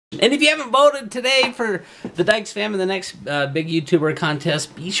And if you haven't voted today for the Dyches fam in the next big YouTuber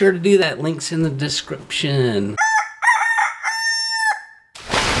contest, be sure to do that. Link's in the description.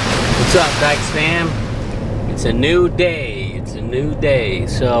 What's up, Dyches fam? It's a new day. It's a new day.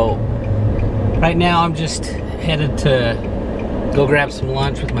 So right now I'm just headed to go grab some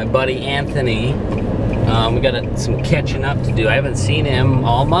lunch with my buddy Anthony. We got some catching up to do. I haven't seen him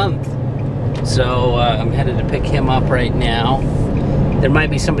all month. So I'm headed to pick him up right now. There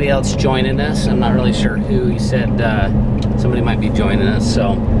might be somebody else joining us. I'm not really sure who. He said somebody might be joining us.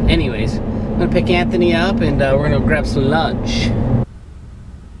 So anyways, I'm gonna pick Anthony up and we're gonna grab some lunch.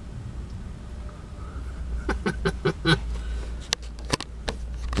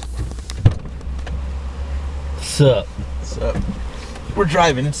 What's up? What's up? We're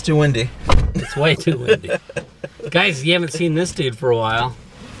driving. It's too windy. It's way too windy. Guys, you haven't seen this dude for a while.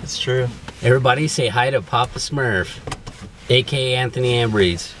 It's true. Everybody say hi to Papa Smurf, aka Anthony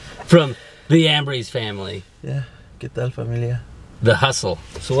Ambrose, from the Ambrose family. Yeah, ¿qué tal, familia? The hustle.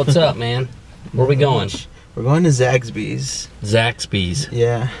 So what's up, man? Where are we going? We're going to Zaxby's. Zaxby's.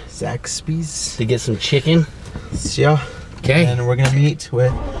 Yeah, Zaxby's. To get some chicken? Yeah. Okay. And we're gonna meet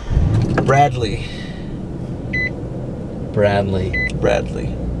with Bradley. Bradley.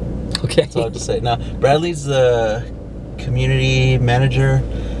 Okay. That's all I have to say. Now, Bradley's the community manager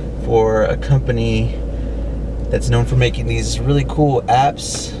for a company that's known for making these really cool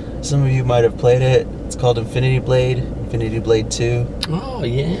apps. Some of you might have played it. It's called Infinity Blade 2. Oh,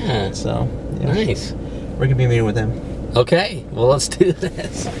 yeah. So, yeah. Nice. We're gonna be meeting with him. Okay, well, let's do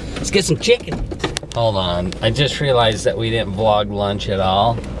this. Let's get some chicken. Hold on, I just realized that we didn't vlog lunch at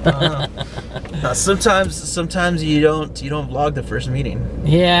all. Sometimes you don't vlog the first meeting.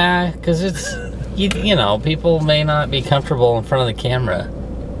 Yeah, because it's, you know, people may not be comfortable in front of the camera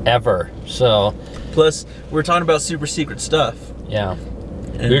ever, so. Plus, we're talking about super secret stuff. Yeah.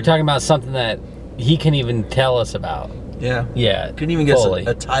 We were talking about something that he can even tell us about. Yeah. Yeah. Couldn't even guess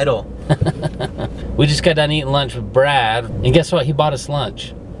a title. We just got done eating lunch with Brad, and guess what? He bought us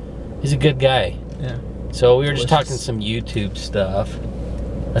lunch. He's a good guy. Yeah. So we were just talking some YouTube stuff.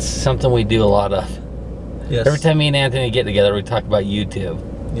 That's something we do a lot of. Yes. Every time me and Anthony get together, we talk about YouTube.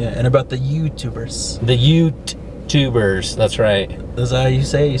 Yeah, and about the YouTubers. The YouTubers, that's right. Is that how you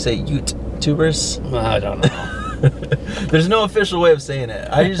say it? You say YouTubers? I don't know. There's no official way of saying it.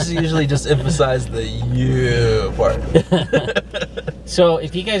 I usually just emphasize the you part. So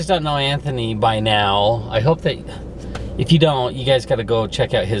if you guys don't know Anthony by now, I hope that if you don't, you guys got to go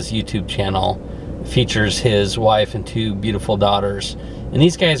check out his YouTube channel. It features his wife and 2 beautiful daughters. And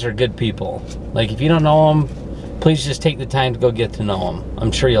these guys are good people. Like, if you don't know them, please just take the time to go get to know them.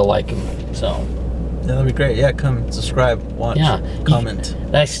 I'm sure you'll like them. So. Yeah, that'd be great. Yeah, come subscribe, watch, comment.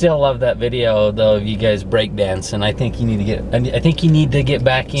 I still love that video though of you guys breakdancing. I think you need to get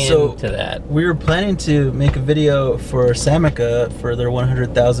back into that. We were planning to make a video for Samica for their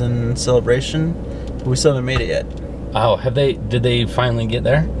 100,000 celebration, but we still haven't made it yet. Oh, did they finally get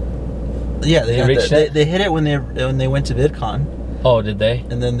there? Yeah, they hit it when they went to VidCon. Oh, did they?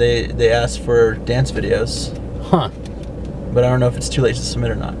 And then they asked for dance videos. Huh. But I don't know if it's too late to submit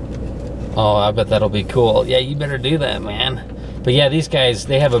or not. Oh, I bet that'll be cool. Yeah, you better do that, man. But yeah, these guys,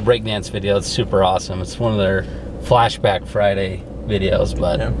 they have a breakdance video. It's super awesome. It's one of their Flashback Friday videos.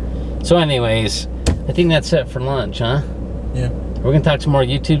 But yeah. So anyways, I think that's it for lunch, huh? Yeah. We're going to talk some more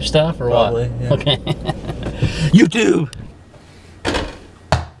YouTube stuff or Probably, what? Yeah. Okay. YouTube!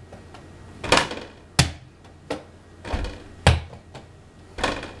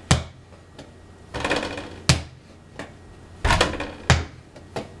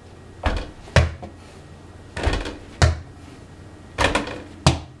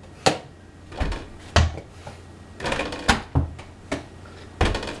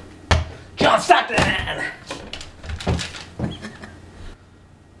 John Stockton!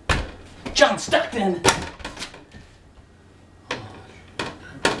 John Stockton!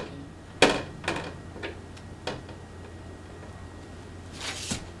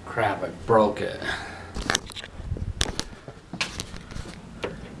 Crap, I broke it.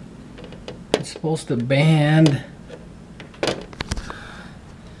 It's supposed to band.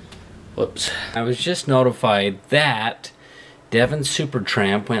 Whoops. I was just notified that Devin Super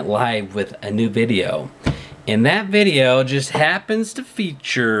Tramp went live with a new video. And that video just happens to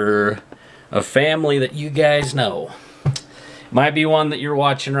feature a family that you guys know. Might be one that you're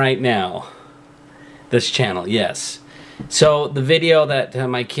watching right now. This channel, yes. So the video that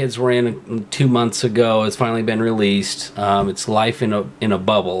my kids were in 2 months ago has finally been released. It's Life in a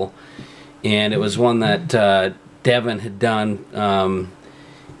Bubble. And it was one that Devin had done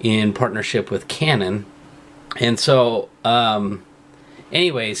in partnership with Canon. And so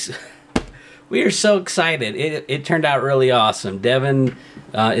Anyways, we are so excited. It turned out really awesome. Devin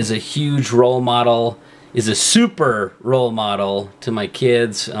is a huge role model, is a super role model to my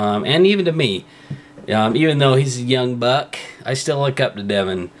kids, and even to me. Even though he's a young buck, I still look up to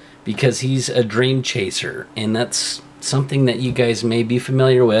Devin because he's a dream chaser, and that's something that you guys may be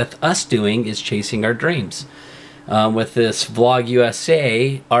familiar with us doing, is chasing our dreams with this Vlog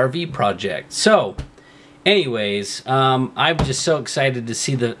USA RV project. So anyways, I'm just so excited to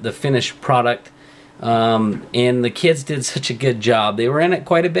see the finished product, and the kids did such a good job. They were in it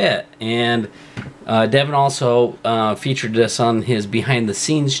quite a bit, and Devin also featured us on his behind the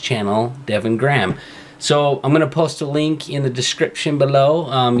scenes channel, Devin Graham. So I'm going to post a link in the description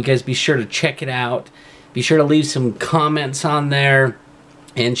below. You guys be sure to check it out. Be sure to leave some comments on there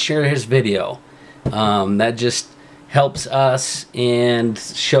and share his video. That just helps us and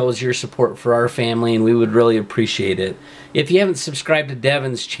shows your support for our family, and we would really appreciate it. If you haven't subscribed to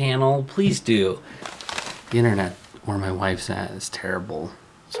Devin's channel, please do. The internet where my wife's at is terrible,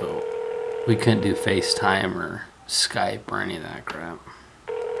 so we couldn't do FaceTime or Skype or any of that crap.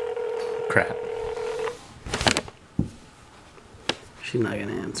 She's not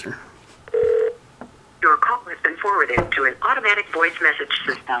gonna answer. Your call has been forwarded to an automatic voice message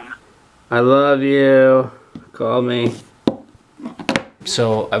system. I love you. Call me.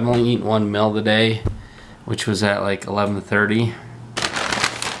 So I've only eaten one meal today, which was at like 11:30.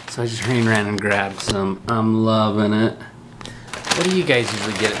 So I just ran and grabbed some. I'm loving it. What do you guys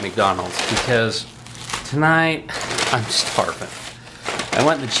usually get at McDonald's? Because tonight I'm starving. I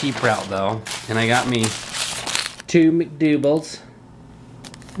went the cheap route though, and I got me 2 McDoubles,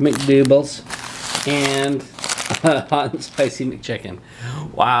 and hot and spicy McChicken.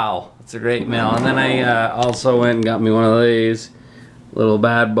 Wow, it's a great meal. And then I also went and got me one of these little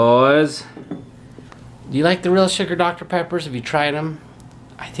bad boys. Do you like the real sugar Dr. Peppers? Have you tried them?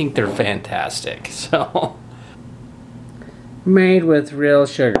 I think they're fantastic. So, made with real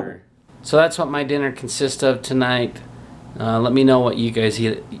sugar. So that's what my dinner consists of tonight. Let me know what you guys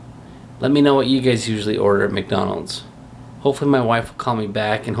eat. Let me know what you guys usually order at McDonald's. Hopefully my wife will call me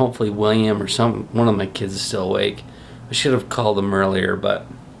back, and hopefully William or one of my kids is still awake. I should have called them earlier, but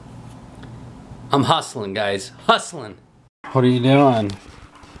I'm hustling, guys. Hustling. What are you doing?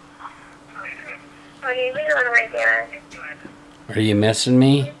 What are you doing right there? Are you missing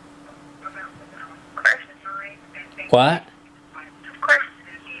me? Of course. What? Of course.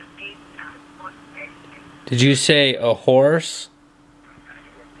 Did you say a horse?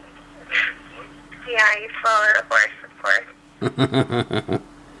 Yeah, you swallowed a horse, of course.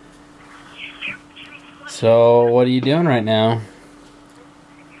 So, what are you doing right now?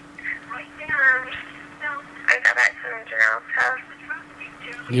 I got back from Janelle's house.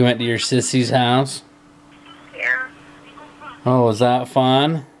 You went to your sissy's house? Yeah. Oh, was that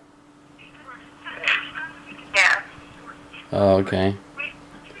fun? Yeah. Oh, okay.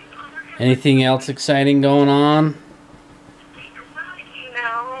 Anything else exciting going on?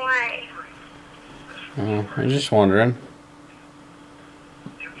 No way. Oh, I'm just wondering.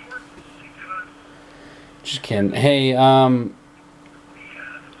 Just kidding. Hey, how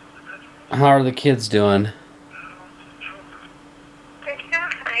are the kids doing? They're doing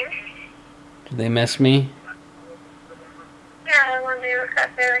fine. Do they miss me? Yeah, when they look up,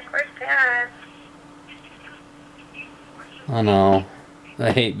 they're like, where's Dad? I know.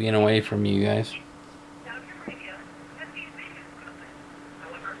 I hate being away from you guys.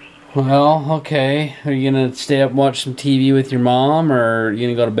 Well, okay. Are you gonna stay up and watch some TV with your mom, or are you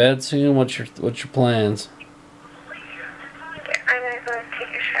gonna go to bed soon? What's your plans? I'm gonna go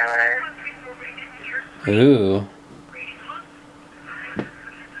take a shower. Ooh.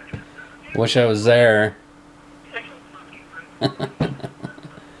 Wish I was there.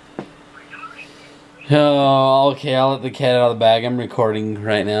 Oh, okay, I'll let the cat out of the bag. I'm recording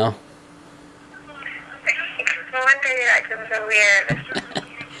right now. No wonder you're acting so weird.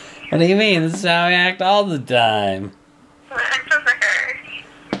 What do you mean? This is how I act all the time. Whatever.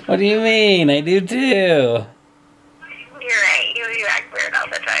 What do you mean? I do too. You're right. You act weird all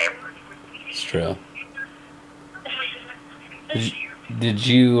the time. It's true. Did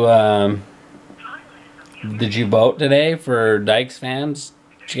you vote today for Dyches fans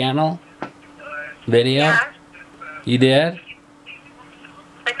channel video? Yeah. You did?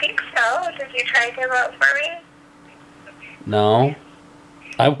 I think so. Did you try to vote for me? No.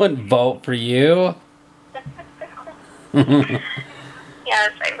 I wouldn't vote for you.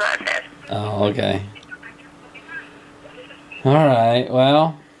 Yes, I voted. Oh, okay. Alright,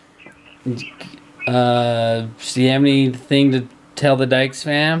 well. Do you have anything to tell the Dyches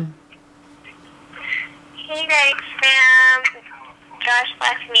fam? Hey, Dyches fam. Josh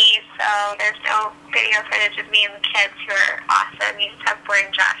left me, so there's no video footage of me and the kids who are awesome. You just have Boy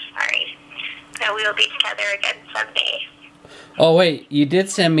and Josh, sorry. But we will be together again someday. Oh wait, you did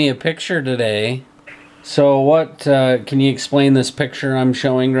send me a picture today. So what, can you explain this picture I'm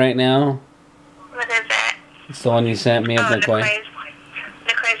showing right now? What is it? It's the one you sent me of Nicole.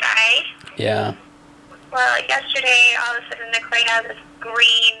 Nicole eye? Yeah. Well, yesterday, all of a sudden, Nicole had this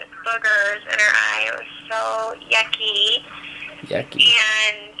green boogers in her eye. It was so yucky. Yucky.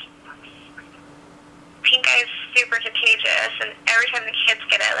 And pink eye is super contagious, and every time the kids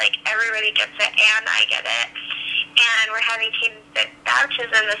get it, like, everybody gets it, and I get it. And we're having teens at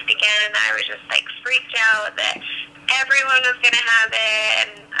baptism this weekend, and I was just, like, freaked out that everyone was going to have it,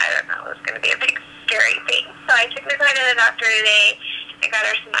 and I don't know, it was going to be a big, scary thing. So I took Nicole to the doctor today. I got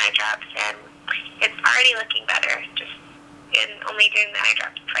her some eye drops, and it's already looking better, just in only doing the eye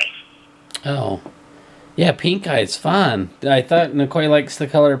drops twice. Oh. Yeah, pink eye's fun. I thought Nicole likes the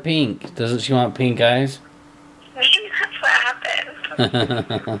color pink. Doesn't she want pink eyes? Maybe that's what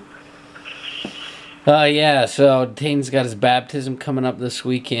happened. Yeah, so Tane's got his baptism coming up this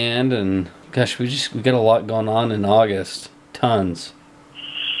weekend, and gosh, we got a lot going on in August. Tons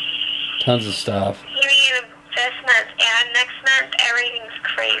of stuff. You mean this month and next month? Everything's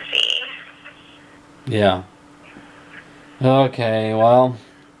crazy. Yeah. Okay, well,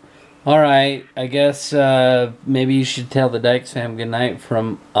 alright, I guess maybe you should tell the Dyches fam good night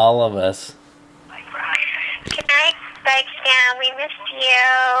from all of us. Good night, Dyches fam. We missed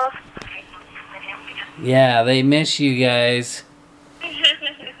you. Yeah, they miss you guys.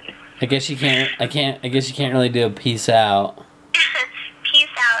 I guess you can't really do a peace out. Peace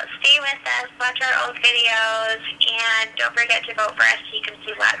out. Stay with us. Watch our old videos. And don't forget to vote for us so you can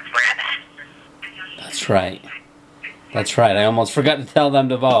see lots more of us. That's right. That's right. I almost forgot to tell them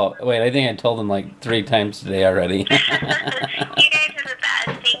to vote. Wait, I think I told them like 3 times today already. You guys are the best.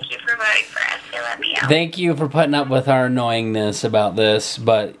 Thank you for voting for us. I love you. Thank you for putting up with our annoyingness about this,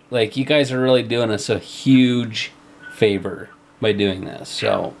 but like you guys are really doing us a huge favor by doing this.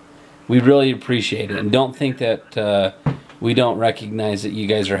 So we really appreciate it, and don't think that we don't recognize that you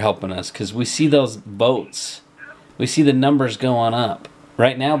guys are helping us, because we see those votes, we see the numbers going up.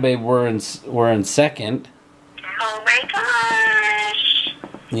 Right now, babe, we're in second. Oh my gosh.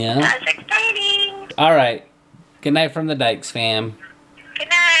 Yeah. That's exciting. All right. Good night from the Dyches fam. Good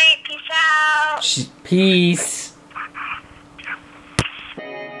night. Peace out. Peace.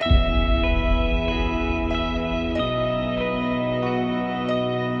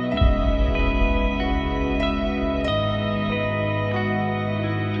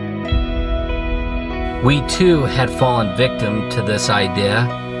 We too had fallen victim to this idea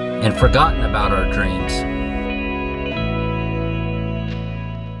and forgotten about our dreams.